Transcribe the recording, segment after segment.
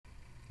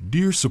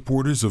Dear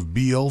supporters of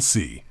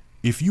BLC,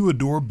 if you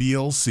adore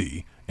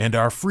BLC and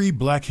our free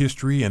Black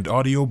History and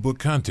audiobook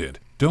content,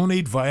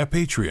 donate via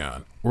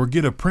Patreon or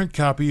get a print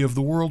copy of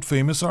the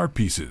world-famous art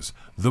pieces,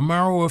 The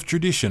Marrow of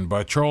Tradition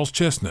by Charles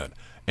Chestnut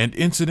and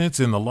Incidents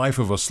in the Life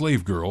of a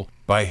Slave Girl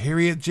by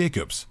Harriet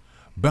Jacobs,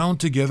 bound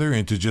together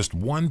into just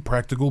one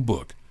practical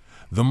book.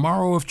 The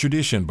Marrow of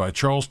Tradition by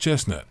Charles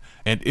Chestnut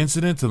and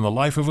Incidents in the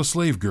Life of a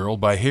Slave Girl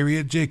by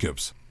Harriet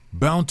Jacobs,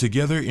 bound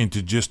together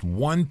into just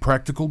one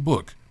practical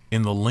book,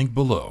 in the link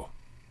below.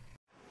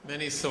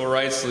 Many civil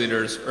rights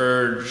leaders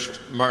urged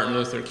Martin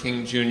Luther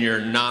King Jr.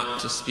 not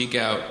to speak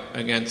out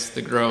against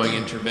the growing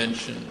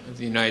intervention of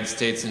the United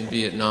States in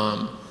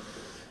Vietnam.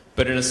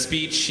 But in a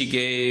speech he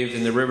gave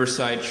in the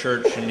Riverside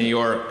Church in New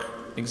York,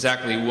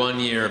 exactly 1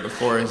 year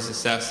before his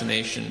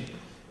assassination,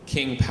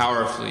 King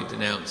powerfully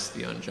denounced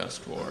the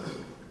unjust war.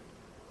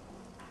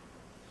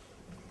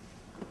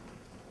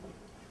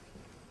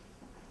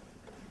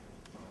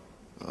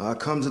 I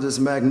come to this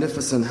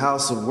magnificent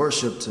house of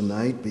worship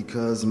tonight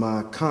because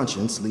my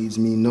conscience leaves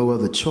me no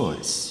other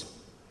choice.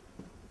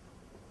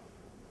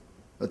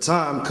 A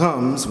time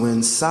comes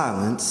when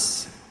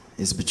silence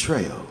is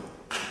betrayal.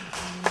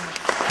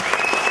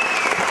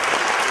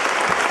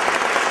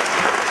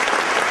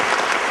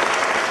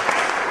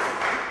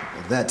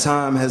 That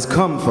time has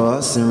come for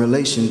us in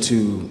relation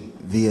to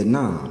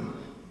Vietnam.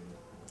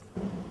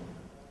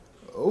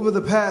 Over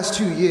the past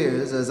 2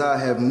 years, as I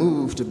have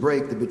moved to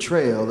break the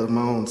betrayal of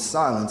my own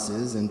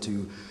silences and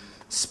to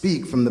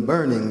speak from the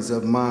burnings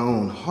of my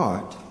own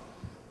heart,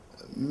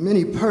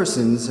 many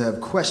persons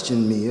have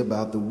questioned me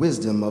about the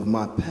wisdom of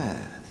my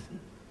path.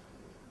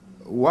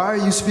 Why are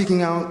you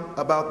speaking out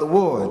about the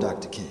war,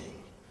 Dr. King?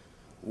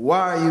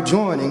 Why are you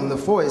joining the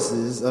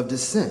voices of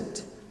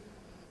dissent?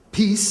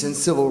 Peace and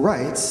civil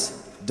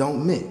rights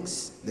don't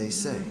mix, they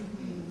say.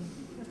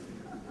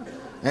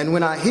 And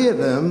when I hear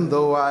them,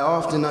 though I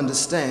often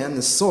understand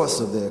the source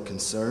of their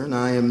concern,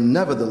 I am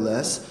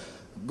nevertheless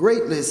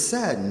greatly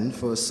saddened,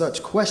 for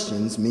such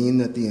questions mean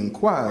that the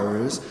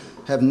inquirers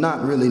have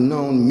not really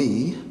known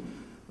me,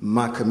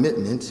 my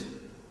commitment,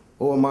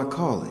 or my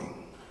calling.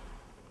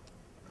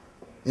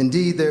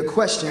 Indeed, their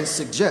questions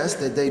suggest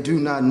that they do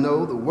not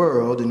know the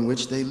world in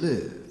which they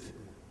live.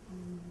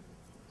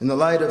 In the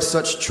light of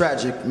such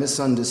tragic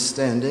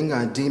misunderstanding,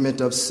 I deem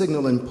it of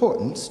signal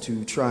importance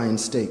to try and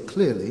state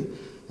clearly,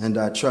 and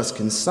I trust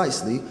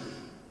concisely,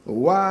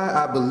 why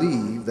I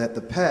believe that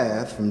the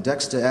path from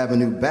Dexter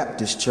Avenue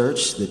Baptist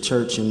Church, the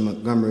church in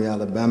Montgomery,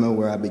 Alabama,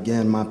 where I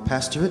began my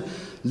pastorate,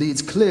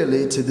 leads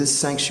clearly to this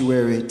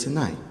sanctuary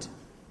tonight.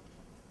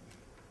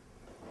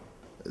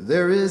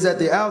 There is at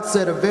the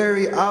outset a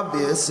very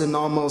obvious and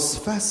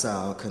almost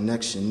facile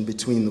connection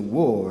between the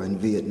war in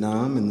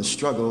Vietnam and the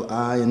struggle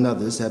I and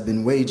others have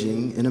been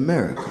waging in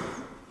America.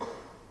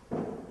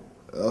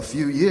 A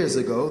few years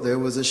ago, there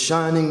was a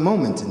shining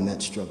moment in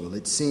that struggle.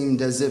 It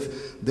seemed as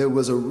if there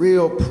was a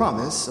real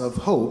promise of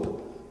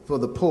hope for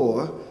the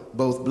poor,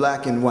 both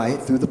black and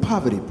white, through the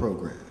poverty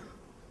program.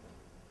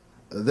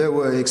 There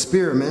were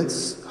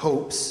experiments,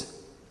 hopes,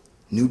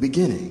 new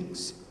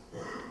beginnings.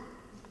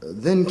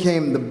 Then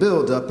came the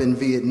buildup in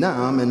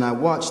Vietnam, and I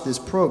watched this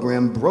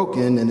program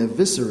broken and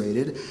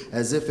eviscerated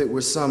as if it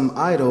were some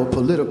idle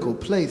political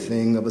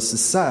plaything of a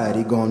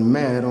society gone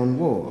mad on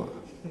war.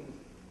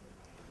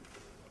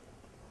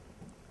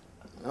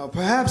 Now,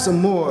 perhaps a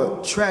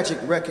more tragic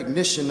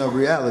recognition of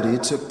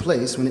reality took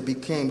place when it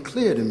became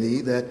clear to me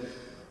that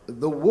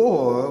the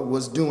war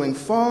was doing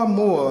far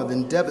more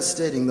than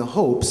devastating the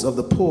hopes of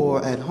the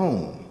poor at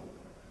home.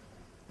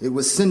 It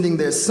was sending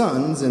their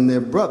sons and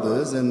their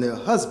brothers and their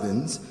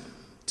husbands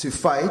to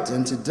fight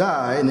and to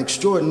die in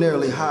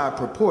extraordinarily high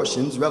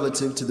proportions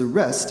relative to the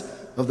rest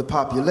of the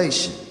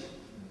population.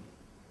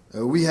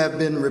 We have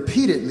been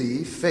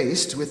repeatedly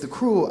faced with the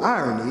cruel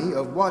irony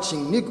of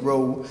watching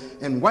Negro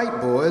and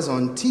white boys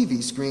on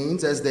TV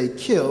screens as they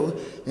kill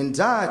and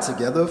die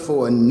together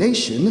for a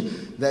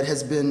nation that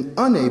has been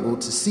unable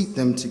to seat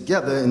them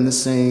together in the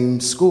same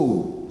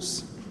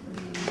schools.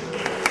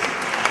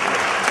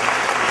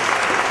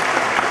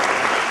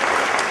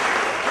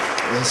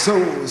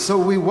 So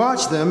we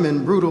watch them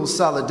in brutal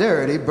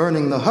solidarity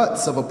burning the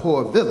huts of a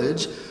poor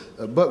village,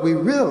 but we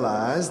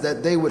realize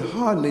that they would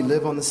hardly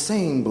live on the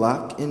same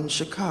block in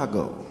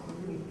Chicago.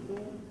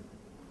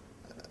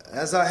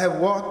 As I have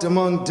walked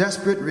among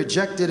desperate,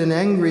 rejected, and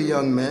angry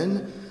young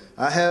men,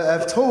 I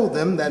have told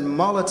them that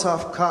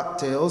Molotov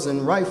cocktails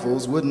and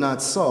rifles would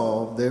not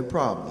solve their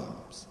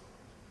problems.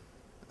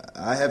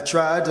 I have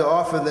tried to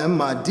offer them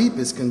my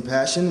deepest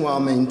compassion while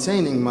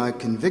maintaining my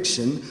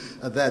conviction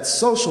that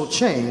social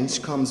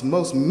change comes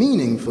most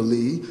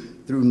meaningfully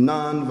through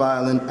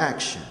nonviolent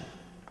action.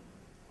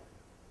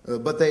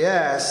 But they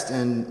asked,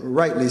 and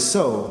rightly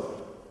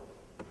so,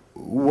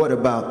 what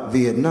about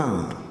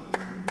Vietnam?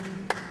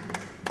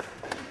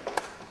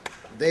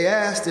 They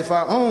asked if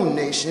our own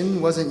nation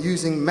wasn't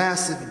using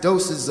massive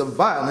doses of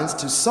violence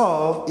to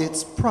solve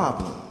its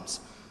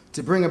problems,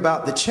 to bring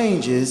about the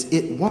changes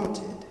it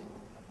wanted.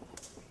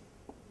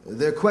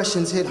 Their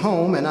questions hit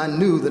home, and I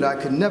knew that I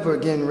could never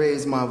again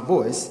raise my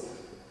voice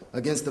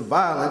against the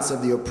violence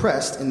of the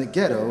oppressed in the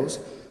ghettos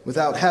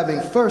without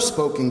having first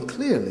spoken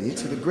clearly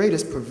to the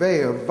greatest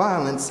purveyor of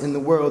violence in the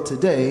world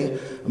today,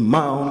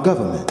 my own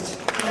government.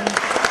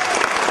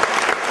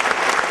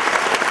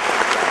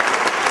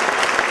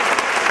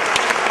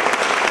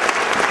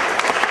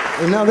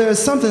 And now there is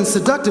something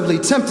seductively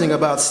tempting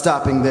about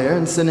stopping there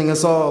and sending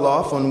us all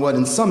off on what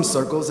in some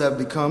circles have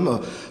become a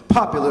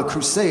popular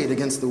crusade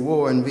against the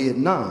war in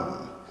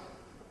Vietnam.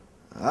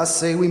 I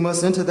say we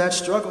must enter that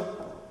struggle,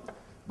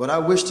 but I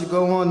wish to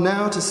go on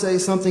now to say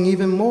something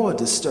even more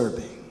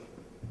disturbing.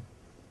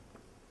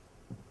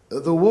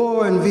 The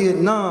war in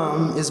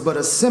Vietnam is but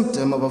a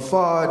symptom of a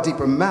far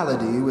deeper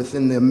malady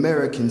within the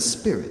American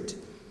spirit.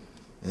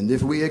 And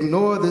if we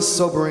ignore this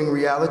sobering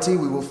reality,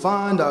 we will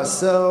find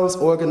ourselves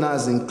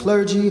organizing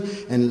clergy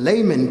and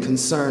laymen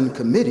concerned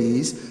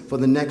committees for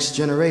the next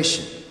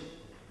generation.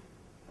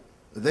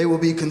 They will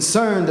be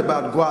concerned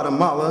about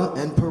Guatemala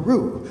and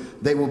Peru.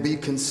 They will be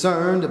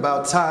concerned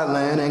about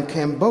Thailand and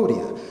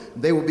Cambodia.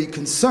 They will be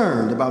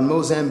concerned about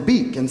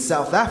Mozambique and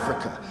South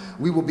Africa.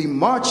 We will be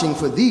marching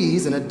for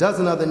these and a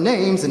dozen other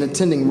names and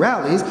attending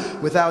rallies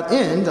without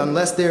end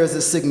unless there is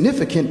a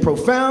significant,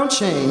 profound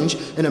change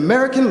in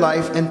American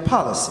life and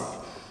policy.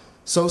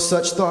 So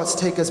such thoughts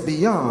take us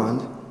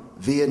beyond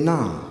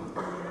Vietnam.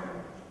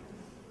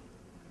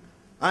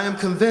 I am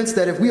convinced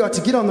that if we are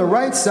to get on the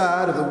right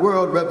side of the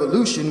world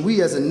revolution,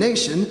 we as a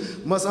nation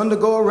must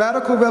undergo a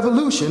radical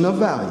revolution of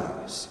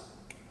values.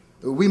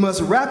 We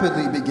must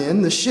rapidly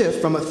begin the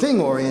shift from a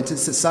thing-oriented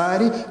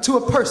society to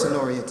a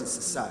person-oriented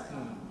society.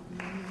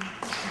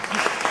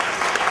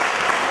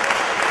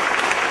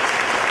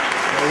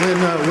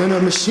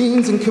 When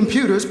machines and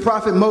computers,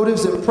 profit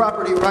motives, and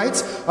property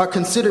rights are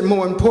considered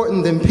more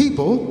important than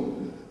people,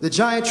 the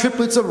giant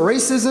triplets of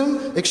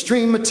racism,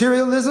 extreme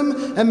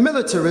materialism, and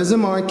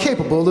militarism are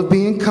incapable of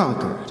being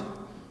conquered.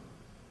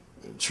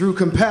 True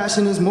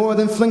compassion is more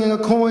than flinging a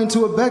coin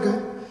to a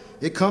beggar.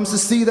 It comes to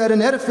see that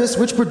an edifice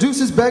which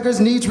produces beggars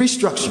needs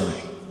restructuring.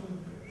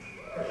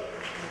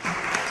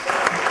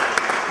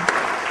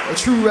 A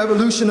true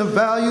revolution of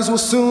values will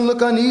soon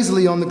look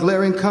uneasily on the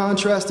glaring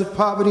contrast of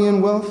poverty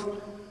and wealth.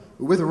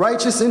 With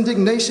righteous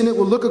indignation, it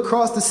will look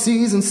across the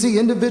seas and see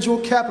individual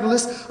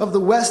capitalists of the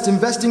West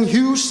investing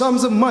huge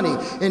sums of money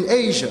in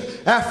Asia,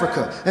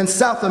 Africa, and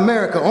South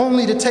America,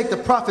 only to take the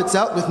profits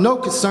out with no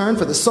concern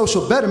for the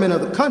social betterment of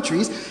the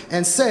countries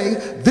and say,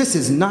 this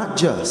is not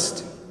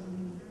just.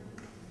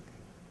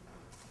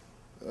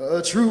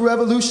 A true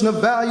revolution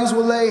of values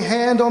will lay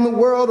hand on the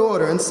world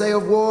order and say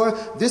of war,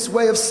 this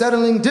way of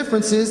settling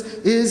differences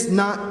is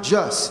not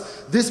just.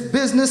 This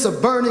business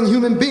of burning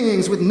human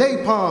beings with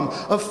napalm,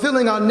 of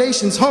filling our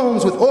nation's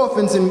homes with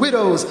orphans and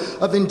widows,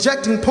 of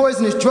injecting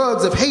poisonous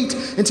drugs of hate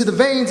into the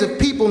veins of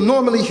people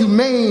normally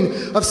humane,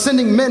 of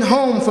sending men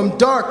home from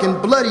dark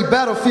and bloody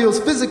battlefields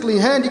physically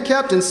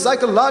handicapped and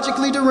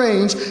psychologically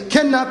deranged,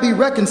 cannot be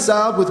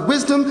reconciled with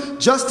wisdom,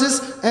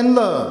 justice, and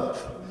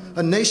love.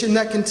 A nation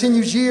that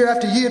continues year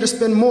after year to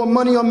spend more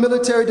money on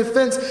military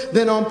defense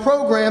than on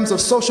programs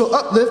of social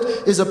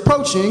uplift is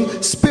approaching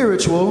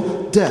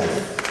spiritual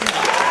death.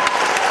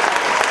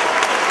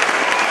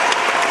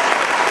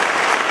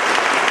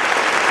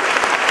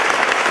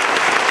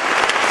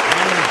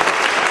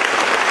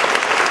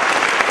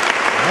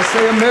 I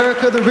say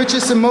America, the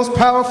richest and most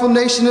powerful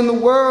nation in the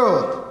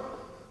world,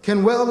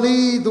 can well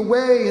lead the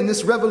way in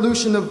this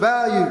revolution of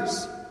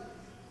values.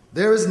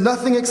 There is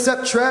nothing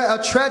except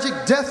a tragic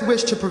death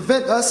wish to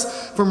prevent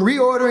us from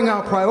reordering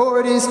our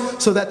priorities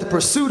so that the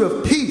pursuit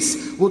of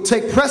peace will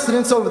take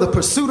precedence over the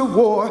pursuit of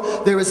war.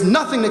 There is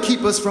nothing to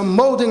keep us from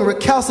molding a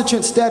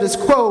recalcitrant status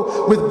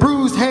quo with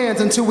bruised hands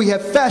until we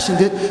have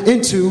fashioned it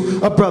into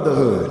a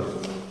brotherhood.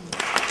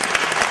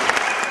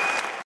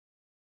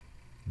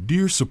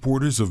 Dear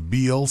supporters of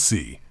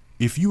BLC,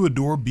 if you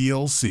adore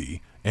BLC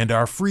and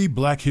our free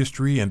Black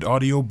History and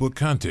audiobook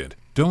content,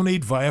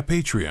 donate via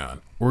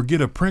Patreon or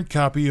get a print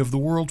copy of the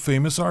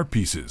world-famous art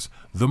pieces,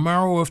 The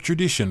Marrow of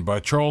Tradition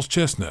by Charles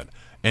Chestnut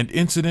and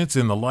Incidents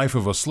in the Life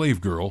of a Slave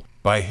Girl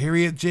by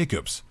Harriet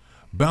Jacobs,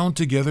 bound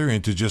together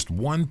into just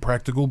one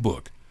practical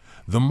book.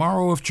 The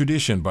Marrow of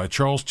Tradition by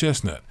Charles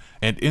Chestnut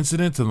and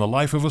Incidents in the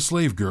Life of a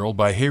Slave Girl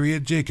by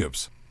Harriet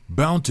Jacobs,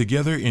 bound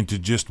together into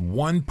just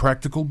one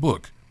practical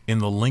book, in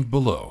the link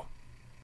below.